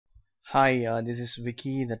Hi, this is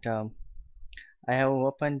Vicky. I have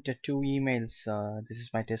opened two emails. This is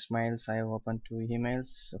my test mails. I have opened two emails.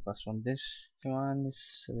 So first one, this one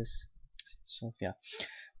is this. So yeah,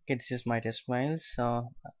 okay. This is my test mails.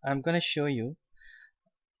 I'm gonna show you.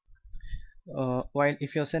 While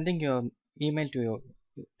if you're sending your email to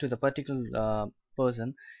the particular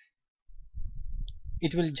person,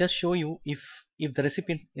 it will just show you if the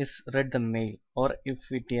recipient is read the mail or if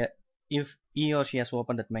he or she has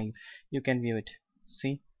opened that mail. You can view it.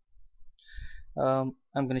 See, I'm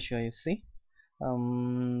gonna show you. See.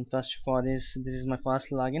 First for this is my first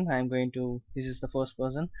login. This is the first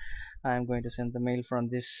person. I'm going to send the mail from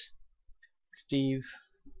this Steve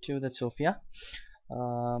to that Sophia.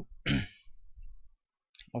 uh,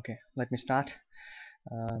 okay, let me start.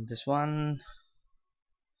 This one,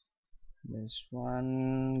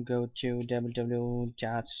 go to www.streak.com.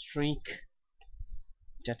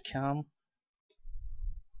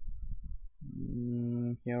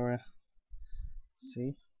 Here,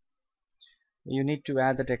 see, you need to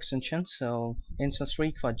add that extension. So instant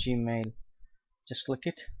streak for Gmail, just click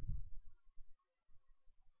it.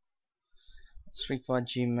 Streak for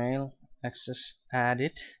Gmail, access, add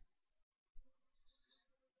it.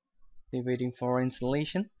 They're waiting for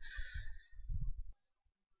installation.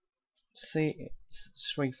 See,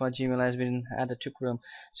 streak for Gmail has been added to Chrome.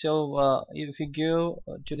 So if you go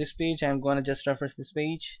to this page, I'm gonna just refresh this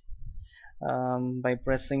page by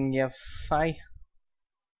pressing F5.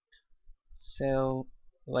 So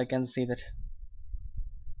I can see that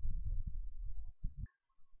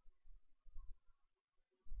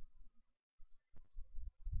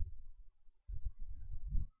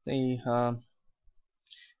the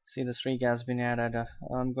see the streak has been added.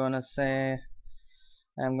 I'm gonna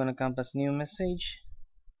compass new message.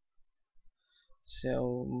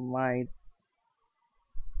 So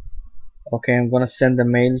I'm gonna send the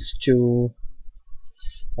mails to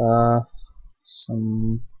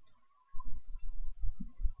some.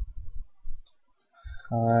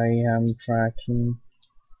 I am tracking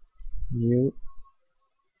you.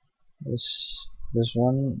 This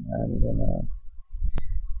one.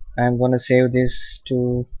 I'm gonna save this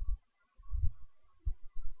to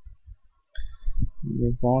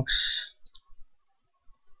the box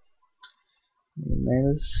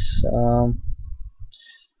emails.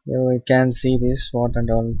 Here we can see this what and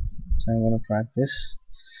all. So I'm gonna track this.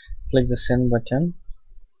 Click the send button.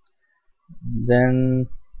 Then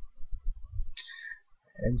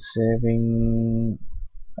it's saving.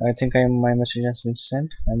 I think my message has been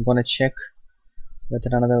sent. I'm gonna check with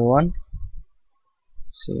another one.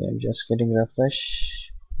 See, I'm just getting refresh.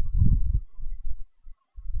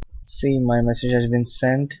 See, my message has been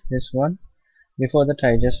sent. This one. Before that,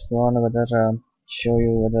 I just want to show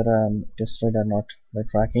you whether it is read or not by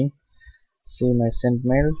tracking. See my sent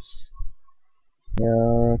mails.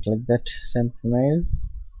 Here, click that sent mail.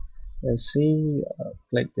 Let's see,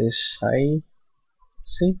 click this.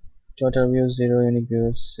 See, total views 0, unique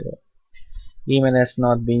views. Email has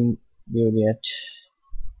not been viewed yet.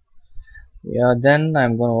 Yeah, then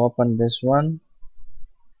I'm gonna open this one.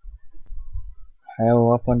 I have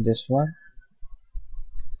opened this one.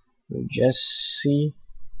 You just see.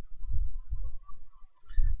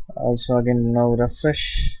 Also again now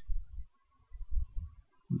refresh.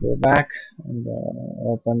 Go back and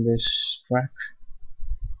open this track.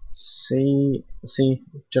 See,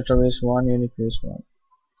 total is 1, unique is 1.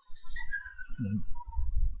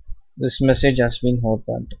 This message has been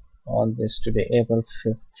opened on this today, April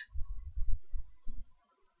 5th,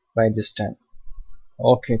 by this time.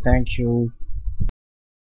 Okay, thank you.